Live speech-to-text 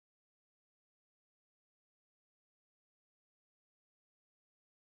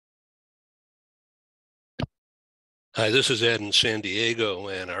Hi, this is Ed in San Diego,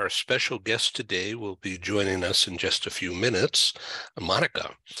 and our special guest today will be joining us in just a few minutes.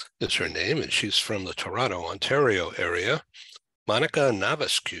 Monica is her name, and she's from the Toronto, Ontario area. Monica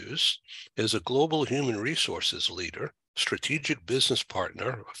Navascues is a global human resources leader, strategic business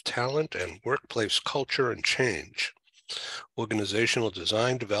partner of talent and workplace culture and change, organizational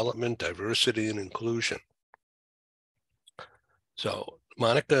design, development, diversity, and inclusion. So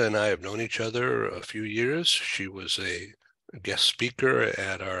Monica and I have known each other a few years. She was a guest speaker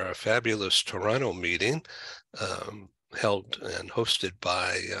at our fabulous Toronto meeting, held and hosted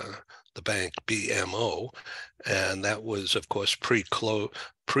by the bank BMO. And that was, of course, pre-COVID.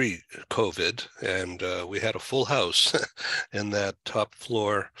 And we had a full house in that top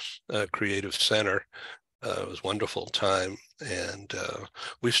floor creative center. It was a wonderful time, and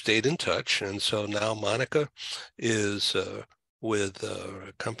we've stayed in touch. And so now Monica is with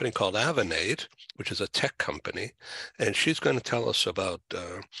a company called Avanade, which is a tech company, and she's going to tell us about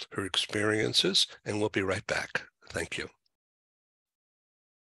her experiences, and we'll be right back. Thank you.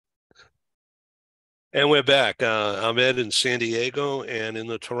 And we're back. I'm Ed in San Diego, and in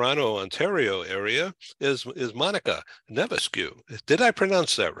the Toronto, Ontario area is Monica Navascues. Did I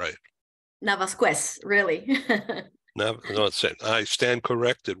pronounce that right? Navascues, really. No, I stand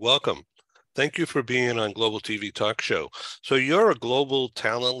corrected. Welcome. Thank you for being on Global TV Talk Show. So you're a global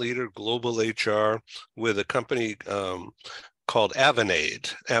talent leader, global HR with a company called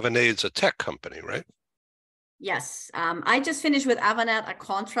Avanade. Avanade's a tech company, right? Yes, I just finished with Avanade a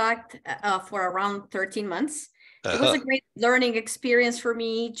contract for around 13 months. It was a great learning experience for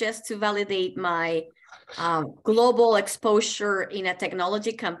me just to validate my global exposure in a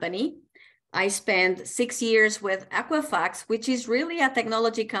technology company. I spent 6 years with Equifax, which is really a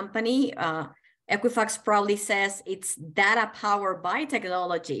technology company. Equifax proudly says it's data powered by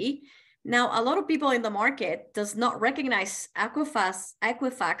technology. Now, a lot of people in the market does not recognize Equifax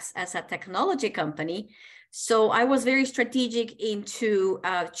as a technology company. So I was very strategic into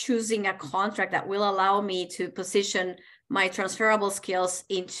choosing a contract that will allow me to position my transferable skills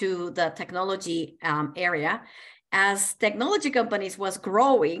into the technology area. As technology companies were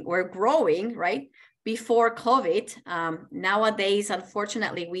growing, right, before COVID. Nowadays,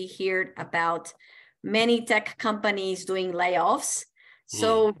 unfortunately, we hear about many tech companies doing layoffs.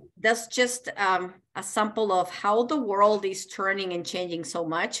 So that's just a sample of how the world is turning and changing so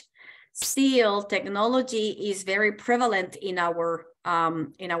much. Still, technology is very prevalent in our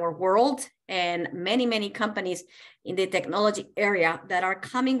world, and many companies in the technology area that are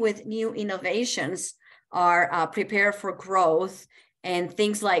coming with new innovations are prepared for growth. And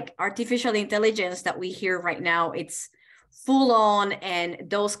things like artificial intelligence that we hear right now, it's full on, and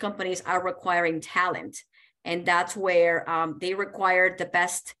those companies are requiring talent. And that's where they require the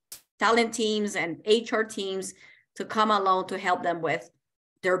best talent teams and HR teams to come along to help them with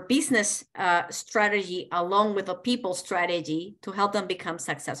their business strategy along with the people strategy to help them become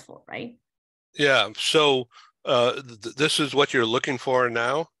successful, right? Yeah. So this is what you're looking for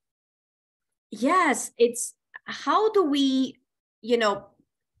now? Yes, it's how do we,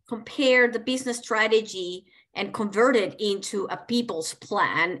 compare the business strategy and convert it into a people's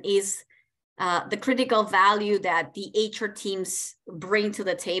plan is the critical value that the HR teams bring to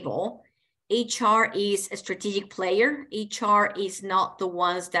the table. HR is a strategic player. HR is not the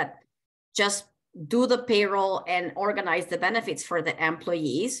ones that just do the payroll and organize the benefits for the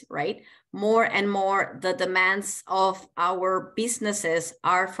employees, right? More and more, the demands of our businesses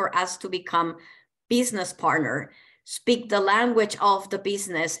are for us to become business partner, speak the language of the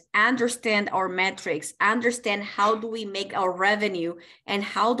business, understand our metrics, understand how do we make our revenue, and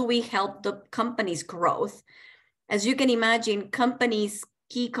how do we help the company's growth. As you can imagine, companies'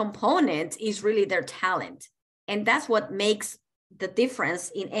 key component is really their talent. And that's what makes the difference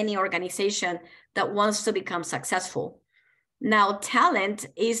in any organization that wants to become successful. Now, talent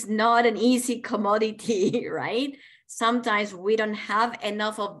is not an easy commodity, right? Sometimes we don't have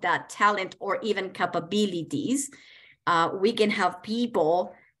enough of that talent or even capabilities. We can have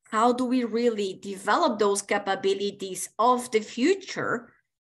people. How do we really develop those capabilities of the future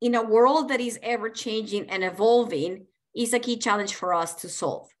in a world that is ever changing and evolving is a key challenge for us to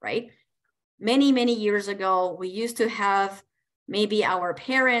solve, right? Many years ago, we used to have maybe our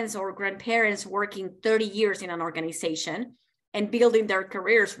parents or grandparents working 30 years in an organization and building their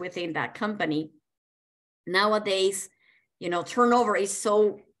careers within that company. Nowadays, turnover is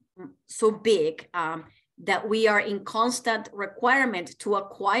so big that we are in constant requirement to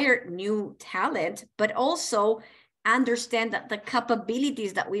acquire new talent, but also understand that the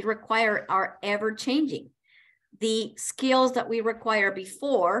capabilities that we require are ever changing. The skills that we require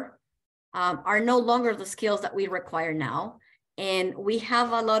before are no longer the skills that we require now. And we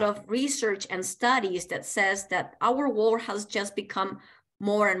have a lot of research and studies that says that our world has just become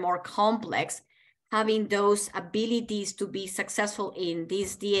more and more complex. Having those abilities to be successful in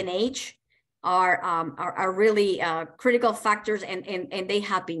this D&H are really critical factors, and they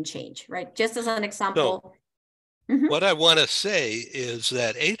have been changed, right? Just as an example. So what I want to say is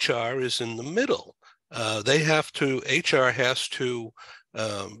that HR is in the middle. HR has to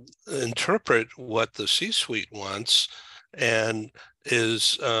interpret what the C-suite wants and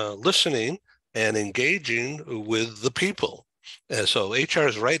is listening and engaging with the people. And so HR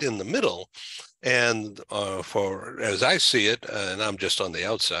is right in the middle. And as I see it, and I'm just on the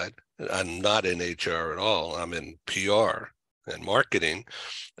outside, I'm not in HR at all. I'm in PR and marketing,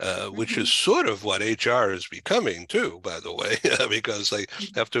 which is sort of what HR is becoming too, by the way, because they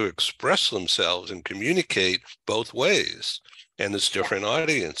have to express themselves and communicate both ways. And it's different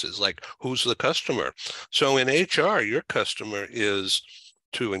audiences, like who's the customer? So in HR, your customer is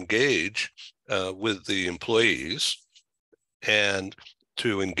to engage with the employees and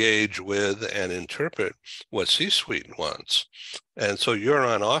to engage with and interpret what C-suite wants. And so you're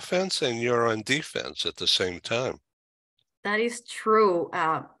on offense and you're on defense at the same time. That is true.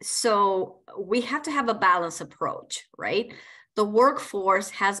 So we have to have a balanced approach, right? The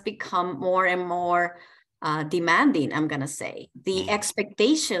workforce has become more and more demanding, I'm going to say. The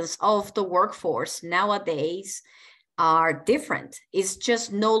expectations of the workforce nowadays are different. It's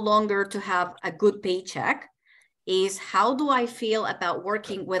just no longer to have a good paycheck. Is how do I feel about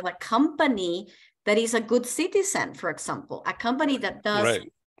working with a company that is a good citizen, for example, a company that does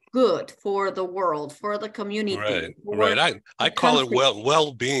good for the world, for the community. Right. I call it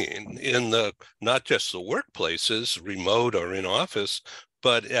well-being in not just the workplaces, remote or in office,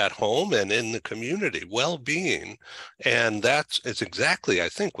 but at home and in the community, well-being. And it's exactly, I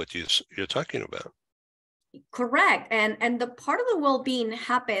think, what you're talking about. Correct. And the part of the well-being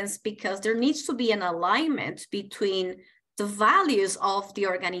happens because there needs to be an alignment between the values of the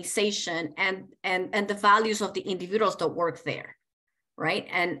organization and the values of the individuals that work there, right?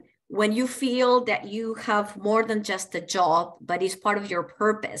 And when you feel that you have more than just a job, but it's part of your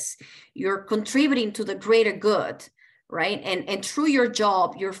purpose, you're contributing to the greater good, right? And through your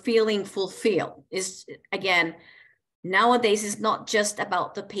job, you're feeling fulfilled. Is again, nowadays it's not just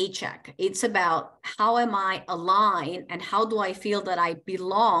about the paycheck. It's about how am I aligned and how do I feel that I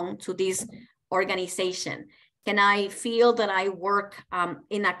belong to this organization? Can I feel that I work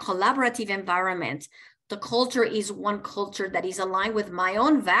in a collaborative environment? The culture is one culture that is aligned with my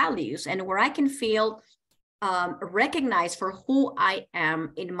own values and where I can feel recognized for who I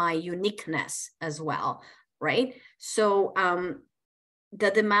am in my uniqueness as well, right? So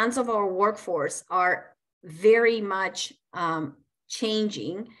the demands of our workforce are very much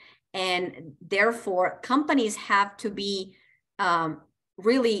changing, and therefore companies have to be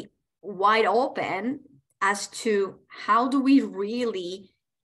really wide open as to how do we really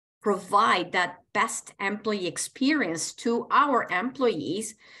provide that best employee experience to our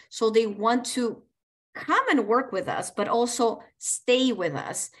employees so they want to come and work with us, but also stay with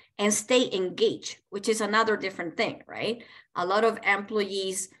us and stay engaged, which is another different thing, right? A lot of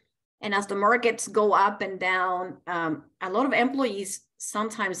employees, and as the markets go up and down, a lot of employees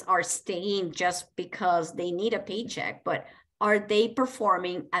sometimes are staying just because they need a paycheck, but are they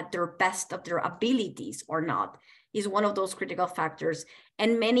performing at their best of their abilities or not is one of those critical factors.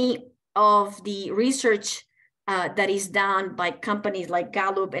 And many of the research that is done by companies like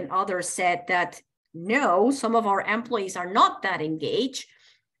Gallup and others said that no, some of our employees are not that engaged.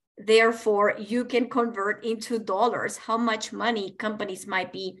 Therefore, you can convert into dollars how much money companies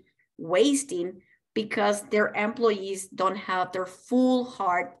might be wasting because their employees don't have their full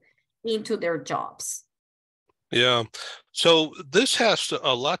heart into their jobs. Yeah. So this has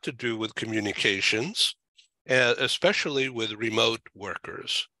a lot to do with communications, especially with remote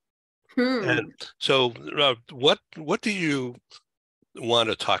workers. And so what do you want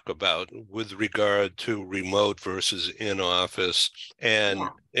to talk about with regard to remote versus in-office and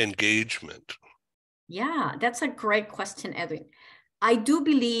engagement? Yeah, that's a great question, Edwin. I do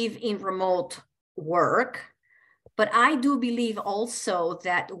believe in remote work, but I do believe also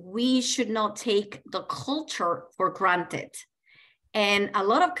that we should not take the culture for granted. And a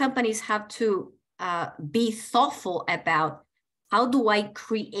lot of companies have to be thoughtful about how do I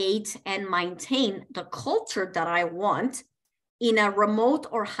create and maintain the culture that I want in a remote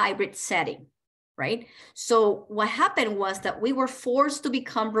or hybrid setting, right? So what happened was that we were forced to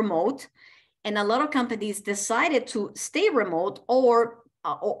become remote, and a lot of companies decided to stay remote or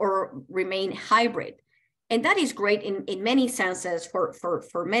remain hybrid. And that is great in many senses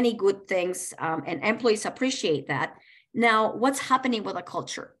for many good things, and employees appreciate that. Now, what's happening with the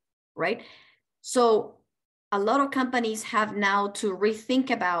culture, right? So a lot of companies have now to rethink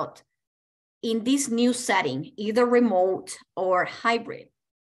about, in this new setting, either remote or hybrid,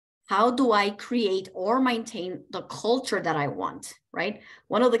 how do I create or maintain the culture that I want, right?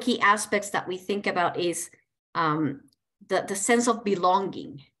 One of the key aspects that we think about is the sense of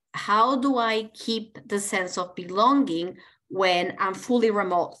belonging. How do I keep the sense of belonging when I'm fully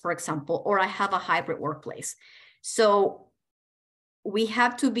remote, for example, or I have a hybrid workplace? So we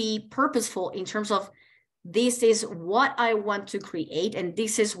have to be purposeful in terms of, this is what I want to create and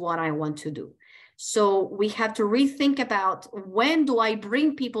this is what I want to do. So we have to rethink about, when do I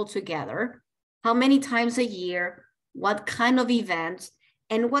bring people together? How many times a year? What kind of events?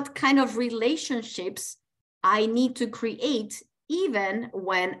 And what kind of relationships I need to create, even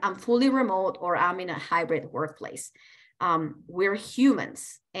when I'm fully remote or I'm in a hybrid workplace. We're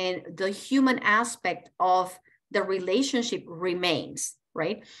humans, and the human aspect of the relationship remains,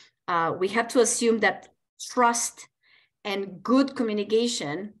 right? We have to assume that trust and good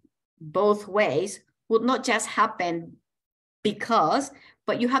communication both ways would not just happen because,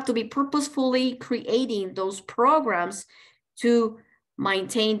 but you have to be purposefully creating those programs to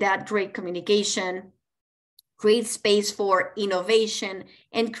maintain that great communication, create space for innovation,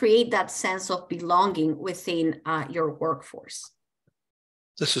 and create that sense of belonging within your workforce.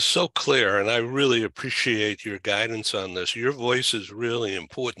 This is so clear, and I really appreciate your guidance on this. Your voice is really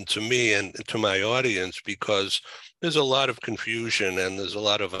important to me and to my audience, because there's a lot of confusion and there's a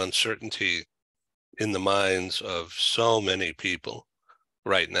lot of uncertainty in the minds of so many people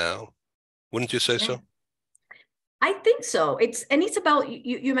right now. Wouldn't you say so? I think so. It's about,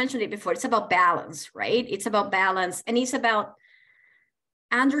 you mentioned it before, it's about balance, right? It's about balance, and it's about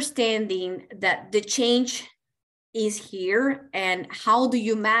understanding that the change is here, and how do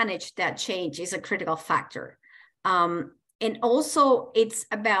you manage that change is a critical factor. And also it's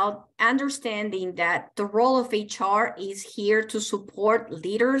about understanding that the role of HR is here to support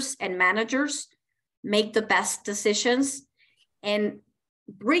leaders and managers make the best decisions and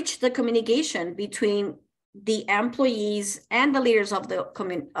bridge the communication between the employees and the leaders of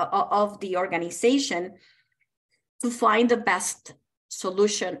the organization to find the best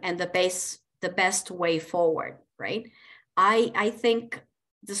solution and the best way forward, right? I think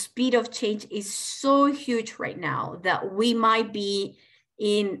the speed of change is so huge right now that we might be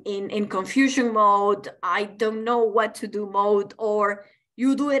in confusion mode, I don't know what to do mode, or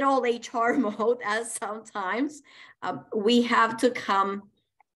you do it all HR mode, as sometimes. We have to come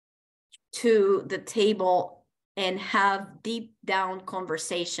to the table and have deep down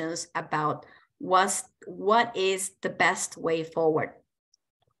conversations about what is the best way forward.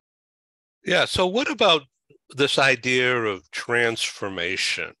 Yeah, so what about this idea of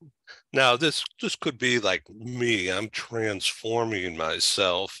transformation? Now, this could be like me. I'm transforming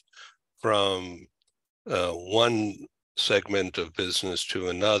myself from one segment of business to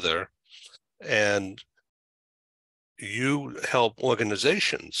another, and you help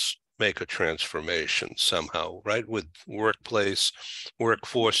organizations make a transformation somehow, right? With workforce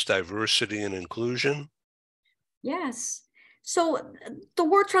diversity and inclusion. Yes. So the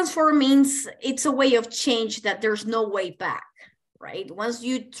word transform means it's a way of change that there's no way back, right? Once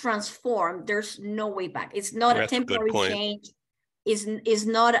you transform, there's no way back. It's not a temporary change. Is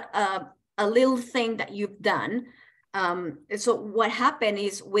not a little thing that you've done. So what happened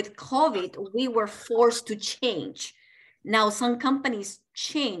is, with COVID, we were forced to change. Now, some companies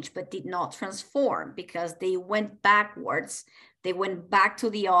changed but did not transform because they went backwards. They went back to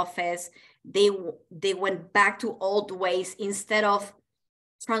the office. They went back to old ways instead of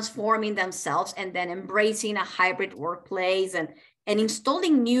transforming themselves and then embracing a hybrid workplace and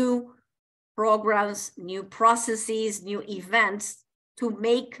installing new programs, new processes, new events to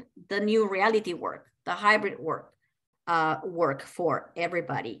make the new reality work, the hybrid work for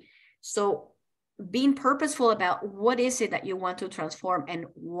everybody. So being purposeful about what is it that you want to transform and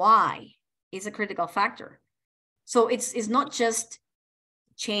why is a critical factor. So it's not just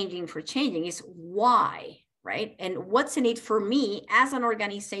changing for changing, it's why, right? And what's in it for me as an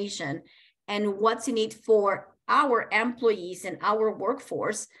organization, and what's in it for our employees and our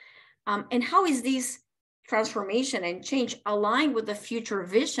workforce, and how is this transformation and change aligned with the future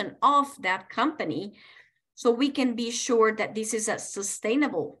vision of that company, so we can be sure that this is a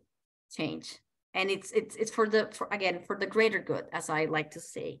sustainable change, and it's for the greater good, as I like to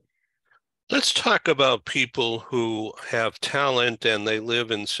say. Let's talk about people who have talent and they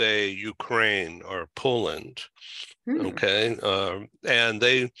live in, say, Ukraine or Poland, okay? And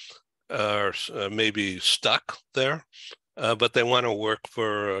they are maybe stuck there, but they want to work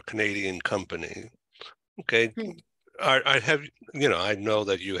for a Canadian company. Okay. I have, I know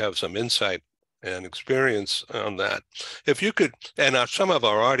that you have some insight and experience on that. If you could, and some of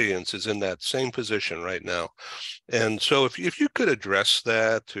our audience is in that same position right now. And so if you could address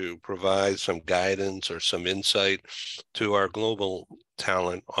that to provide some guidance or some insight to our global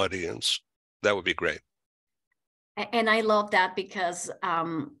talent audience, that would be great. And I love that because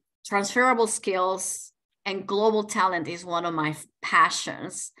transferable skills and global talent is one of my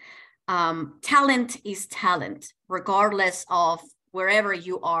passions. Talent is talent, regardless of wherever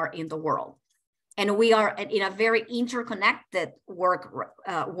you are in the world. And we are in a very interconnected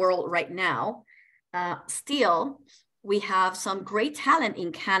world right now. Still, we have some great talent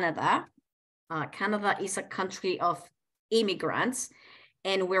in Canada. Canada is a country of immigrants,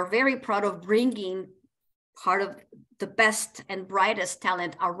 and we're very proud of bringing part of the best and brightest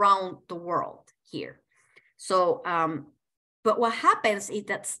talent around the world here. So, but what happens is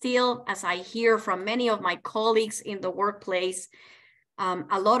that still, as I hear from many of my colleagues in the workplace,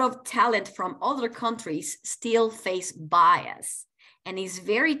 a lot of talent from other countries still face bias, and it's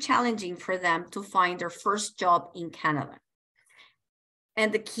very challenging for them to find their first job in Canada.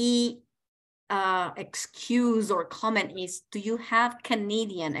 And the key excuse or comment is, do you have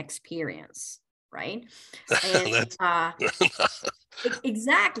Canadian experience, right? And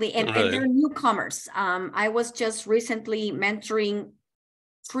exactly, and, right. and they're newcomers. I was just recently mentoring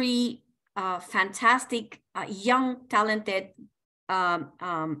 3 fantastic, young, talented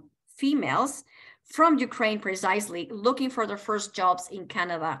females from Ukraine, precisely looking for their first jobs in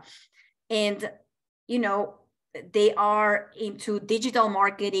Canada. And, they are into digital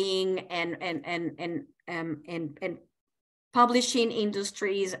marketing and publishing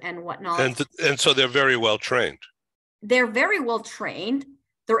industries and whatnot. And so they're very well trained. They're very well trained.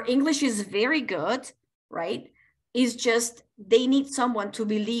 Their English is very good, right? It's just they need someone to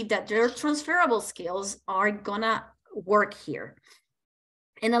believe that their transferable skills are gonna work here.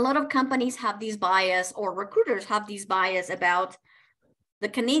 And a lot of companies have this bias, or recruiters have this bias about the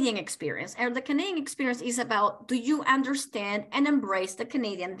Canadian experience. And the Canadian experience is about, do you understand and embrace the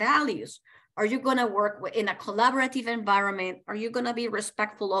Canadian values? Are you going to work in a collaborative environment? Are you going to be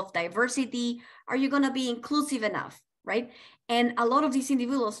respectful of diversity? Are you going to be inclusive enough, right? And a lot of these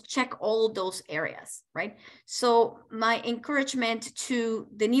individuals check all those areas, right? So my encouragement to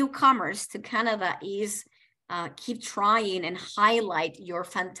the newcomers to Canada is keep trying and highlight your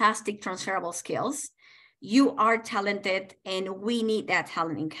fantastic transferable skills. You are talented, and we need that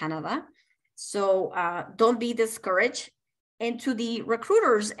talent in Canada. So don't be discouraged. And to the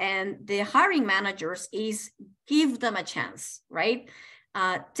recruiters and the hiring managers is give them a chance, right?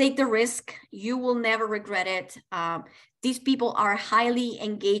 Take the risk. You will never regret it. These people are highly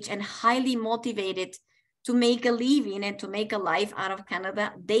engaged and highly motivated to make a living and to make a life out of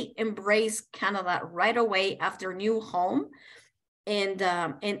Canada. They embrace Canada right away after new home. And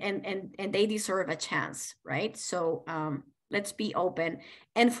they deserve a chance, right? So let's be open.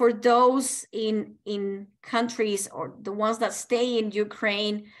 And for those in countries, or the ones that stay in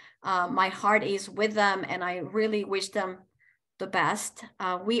Ukraine, my heart is with them, and I really wish them the best.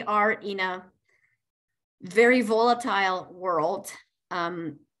 We are in a very volatile world.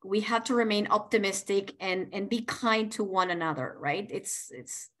 We have to remain optimistic and be kind to one another, right?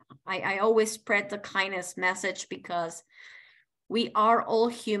 I always spread the kindness message, because we are all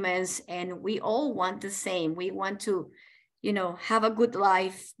humans and we all want the same. We want to, have a good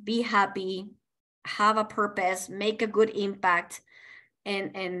life, be happy, have a purpose, make a good impact.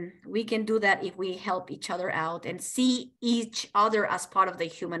 And we can do that if we help each other out and see each other as part of the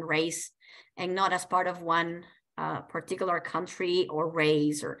human race, and not as part of one particular country or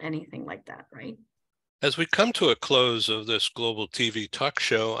race or anything like that, right? As we come to a close of this Global TV Talk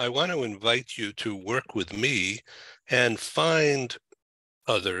Show, I want to invite you to work with me and find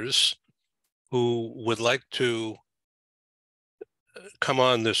others who would like to come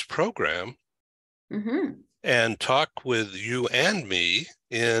on this program and talk with you and me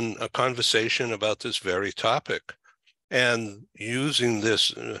in a conversation about this very topic, and using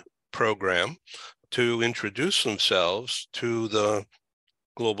this program to introduce themselves to the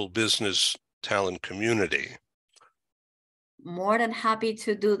global business talent community. More than happy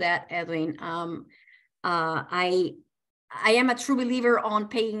to do that, Edwin. I am a true believer on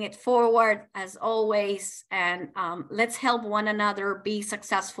paying it forward, as always, and let's help one another be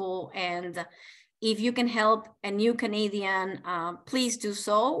successful. And if you can help a new Canadian, please do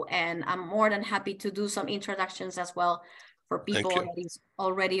so. And I'm more than happy to do some introductions as well for people that is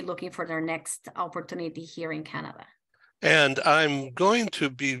already looking for their next opportunity here in Canada. And I'm going to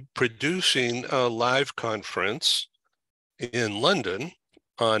be producing a live conference in London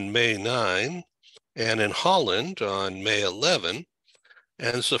on May 9 and in Holland on May 11.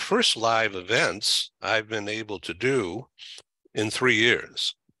 And it's the first live events I've been able to do in 3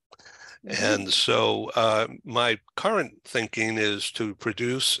 years. And so my current thinking is to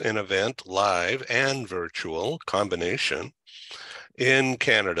produce an event live and virtual combination in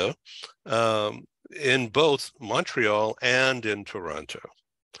Canada, in both Montreal and in Toronto.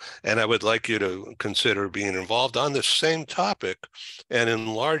 And I would like you to consider being involved on this same topic and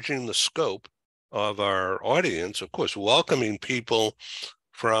enlarging the scope of our audience, of course, welcoming people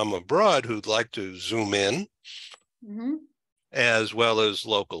from abroad who'd like to zoom in, as well as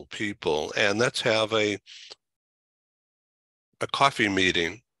local people. And let's have a coffee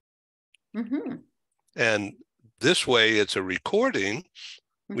meeting. And this way it's a recording.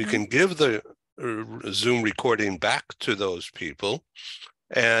 We can give the Zoom recording back to those people,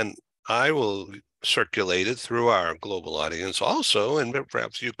 and I will circulate it through our global audience also, and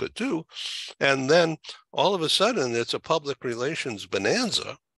perhaps you could too. And then all of a sudden it's a public relations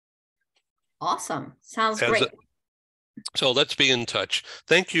bonanza. Awesome. Sounds great. So let's be in touch.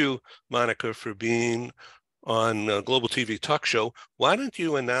 Thank you, Monica, for being on Global TV Talk Show. Why don't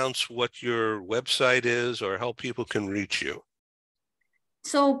you announce what your website is or how people can reach you?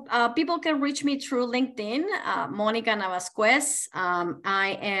 So people can reach me through LinkedIn, Monica Navascues.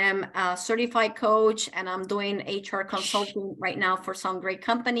 I am a certified coach and I'm doing HR consulting right now for some great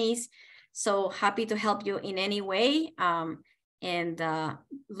companies. So happy to help you in any way, and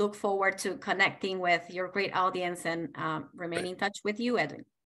look forward to connecting with your great audience and remain in touch with you, Edwin.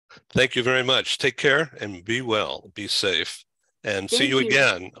 Thank you very much. Take care and be well, be safe, and see you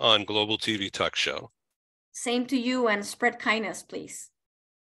again on Global TV Talk Show. Same to you, and spread kindness, please.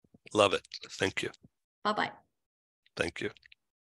 Love it. Thank you. Bye-bye. Thank you.